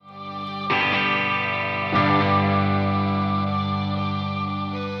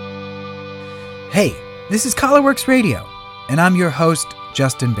Hey, this is Colorworks Radio, and I'm your host,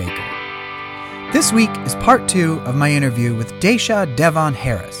 Justin Baker. This week is part 2 of my interview with Daisha Devon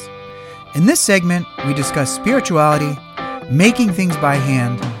Harris. In this segment, we discuss spirituality, making things by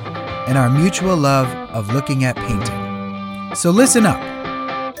hand, and our mutual love of looking at painting. So listen up.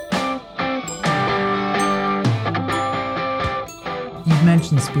 You've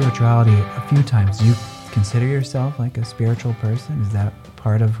mentioned spirituality a few times. Do you consider yourself like a spiritual person? Is that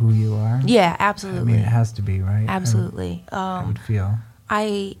part of who you are? Yeah, absolutely. I mean, it has to be, right? Absolutely. I would feel.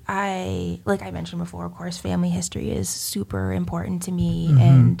 I like I mentioned before, of course, family history is super important to me, Mm-hmm.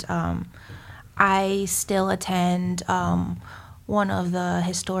 and I still attend one of the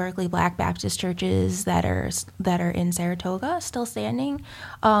historically Black Baptist churches that are in Saratoga, still standing,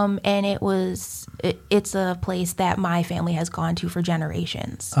 and it's a place that my family has gone to for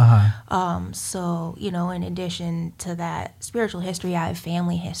generations. So in addition to that spiritual history, I have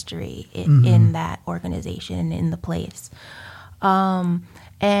family history in that organization and in the place.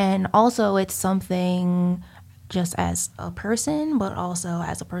 And also it's something just as a person, but also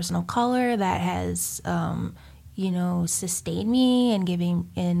as a person of color that has, sustained me and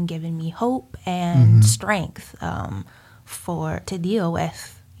given me hope and strength, to deal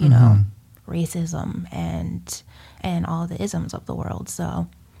with, racism and all the isms of the world. So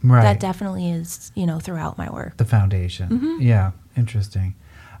that definitely is, throughout my work. The foundation. Yeah. Interesting.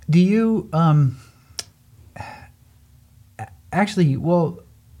 Do you, actually, well,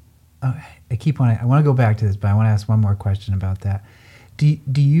 I want to go back to this, but I want to ask one more question about that.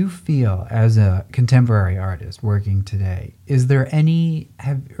 Do you feel, as a contemporary artist working today, is there any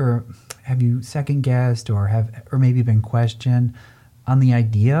have you second guessed or maybe been questioned on the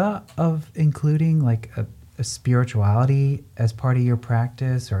idea of including like a spirituality as part of your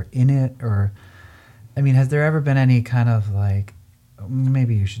practice or in it? Or, I mean, has there ever been any kind of like,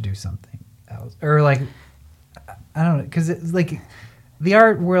 maybe you should do something else, or like, I don't know, because it's like the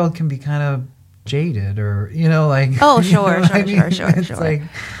art world can be kind of jaded, or like. Oh, sure. Like,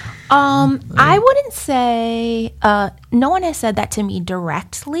 I wouldn't say no one has said that to me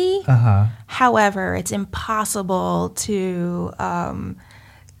directly. However, it's impossible to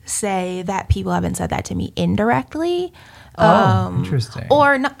say that people haven't said that to me indirectly. Interesting.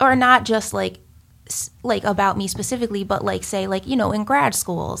 Or not just like about me specifically, but like say like in grad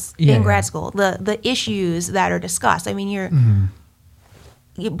school, the issues that are discussed. I mean,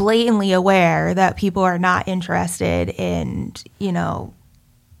 you're blatantly aware that people are not interested in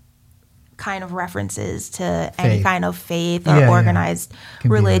kind of references to any kind of faith or organized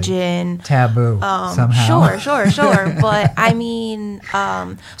religion. Like taboo somehow. Sure. But I mean,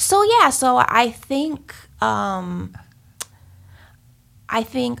 so I think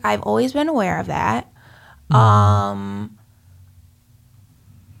I've always been aware of that. I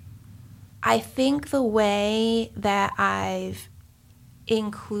think the way that I've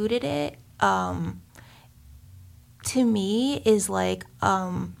included it, to me, is like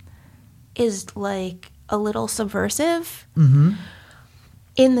a little subversive,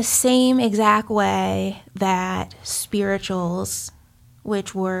 in the same exact way that spirituals,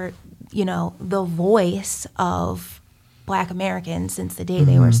 which were the voice of Black Americans since the day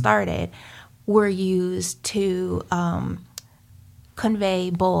they were started, were used to convey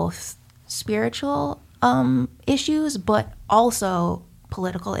both spiritual issues, but also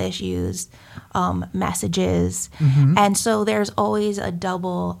political issues, messages, and so there's always a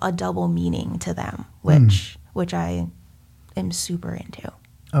double meaning to them, which I am super into.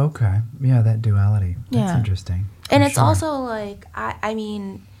 Okay, yeah, that duality. That's interesting. And it's also like I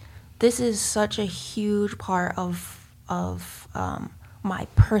mean, this is such a huge part of my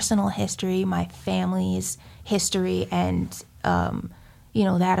personal history, my family's history, and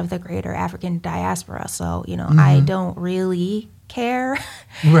that of the greater African diaspora. So I don't really care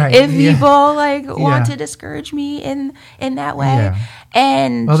if people want to discourage me in that way.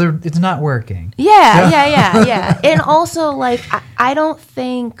 And it's not working. Yeah. And also like I don't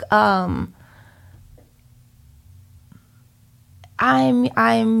think I'm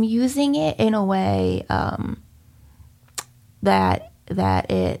using it in a way that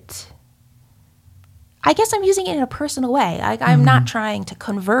it, I guess I'm using it in a personal way. Like I'm not trying to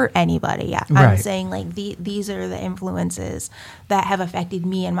convert anybody. I'm saying like these are the influences that have affected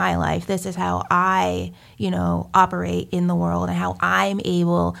me in my life. This is how I, operate in the world and how I'm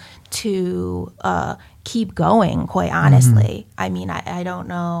able to keep going, quite honestly. I mean, I don't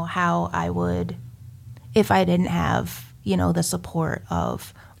know how I would if I didn't have, the support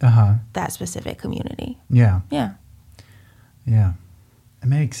of that specific community. Yeah. It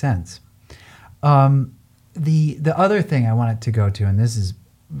makes sense. The other thing I wanted to go to, and this is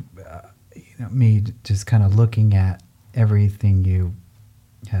me just kind of looking at everything you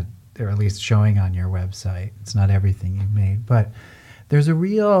had, or at least showing on your website. It's not everything you've made, but there's a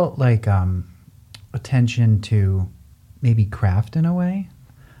real like attention to maybe craft in a way.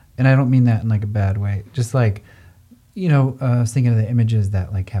 And I don't mean that in like a bad way. Just like, I was thinking of the images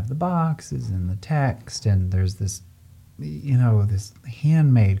that like have the boxes and the text, and there's this, this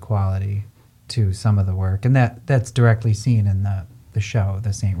handmade quality to some of the work. And that's directly seen in the show,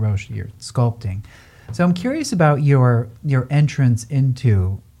 the St. Roche, you're sculpting. So I'm curious about your entrance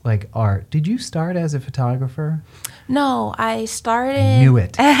into like art. Did you start as a photographer? No, I started. I knew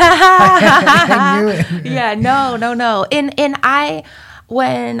it. I knew it. Yeah, no. And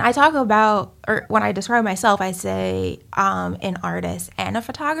when I talk about, or when I describe myself, I say an artist and a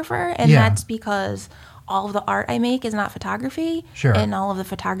photographer, and that's because all of the art I make is not photography, sure, and all of the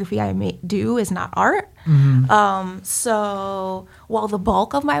photography I do is not art. So while the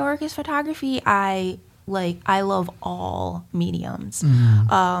bulk of my work is photography, I love all mediums.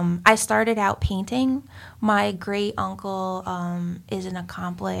 I started out painting. My great uncle is an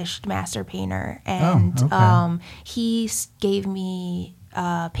accomplished master painter, and he gave me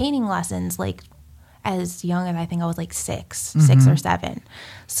painting lessons like as young as I think I was like six or seven.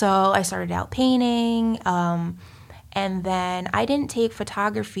 So I started out painting, and then I didn't take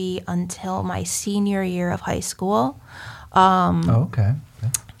photography until my senior year of high school.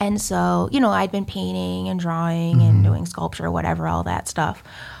 And so, I'd been painting and drawing and doing sculpture, whatever, all that stuff.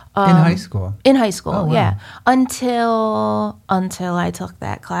 In high school? In high school, wow. Yeah. Until I took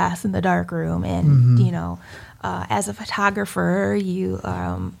that class in the darkroom. And, as a photographer, you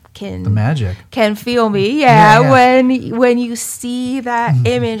can... The magic. Can feel me, yeah. When you see that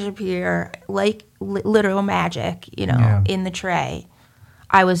image appear, like literal magic, in the tray,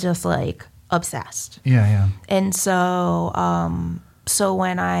 I was just, like, obsessed. Yeah. And so... So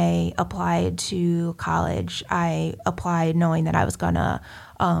when I applied to college, I applied knowing that I was going to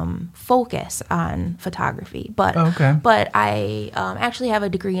focus on photography. But I actually have a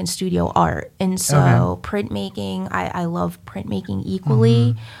degree in studio art. And so printmaking, I love printmaking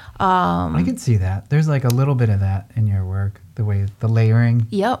equally. I can see that. There's like a little bit of that in your work, the way the layering.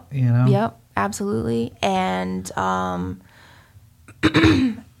 Yep. Yep, absolutely. And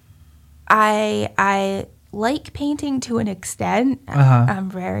I like painting to an extent. I'm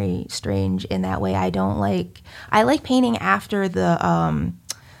very strange in that way. I like painting after the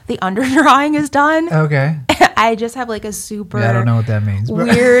underdrawing is done. Okay. I just have like a super I don't know what that means.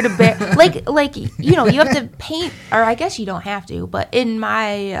 Weird like you have to paint, or I guess you don't have to, but in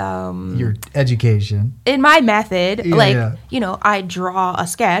my your education. In my method, I draw a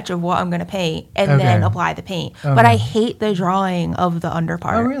sketch of what I'm going to paint and then apply the paint. But I hate the drawing of the under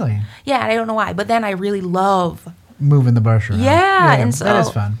part. Oh, really? Yeah, and I don't know why, but then I really love moving the brush around. Yeah, and so that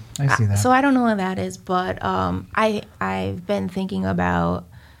is fun. I see that. So I don't know what that is, but I've been thinking about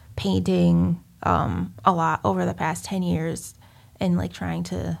painting a lot over the past 10 years and like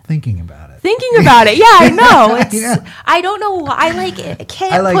thinking about it. Yeah, I know. I don't know why I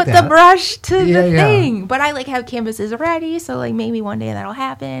can't put the brush to the thing, but I have canvases ready, so like maybe one day that'll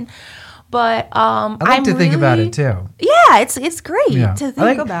happen. But I like to think about it too. Yeah, it's great to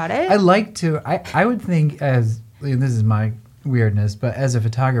think about it. I like to. I would think, as this is my weirdness, but as a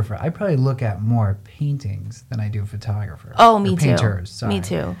photographer, I probably look at more paintings than I do photographers. Oh, me too. Painters, sorry. Me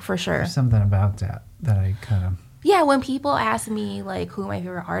too, for sure. There's something about that I kind of... Yeah, when people ask me like who my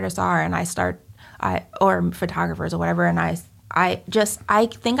favorite artists are, and or photographers or whatever, and I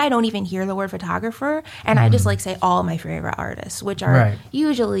think I don't even hear the word photographer, and I just say all my favorite artists, which are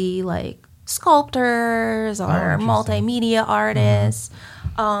usually like sculptors or multimedia artists.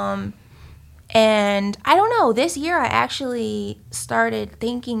 And I don't know, this year I actually started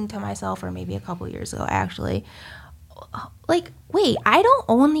thinking to myself, or maybe a couple years ago actually, like, wait, I don't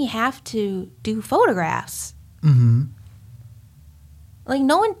only have to do photographs. Like,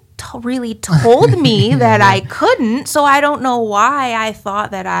 no one really told me that I couldn't, so I don't know why I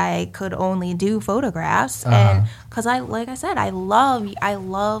thought that I could only do photographs. And because like I said, I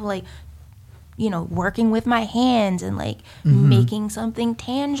love like, working with my hands and like making something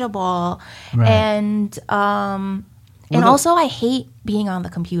tangible. And also I hate being on the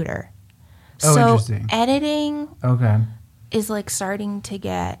computer. So editing is like starting to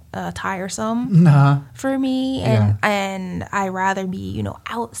get tiresome for me, and I rather be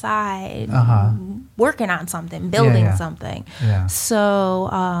outside working on something, building something. So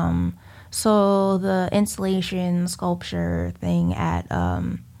the installation sculpture thing at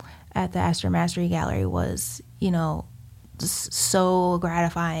the Astor Mastery Gallery was so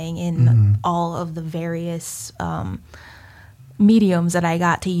gratifying in all of the various mediums that I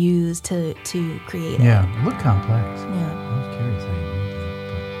got to use to create it. Yeah, look complex. Yeah. I was curious how you made that.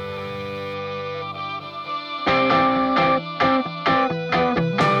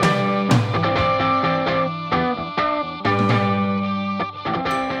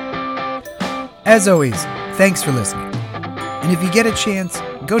 As always, thanks for listening. And if you get a chance,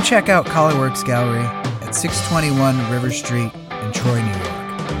 go check out ColorWorks Gallery at 621 River Street in Troy, New York.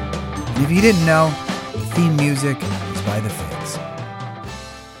 And if you didn't know, the theme music is by The Figs.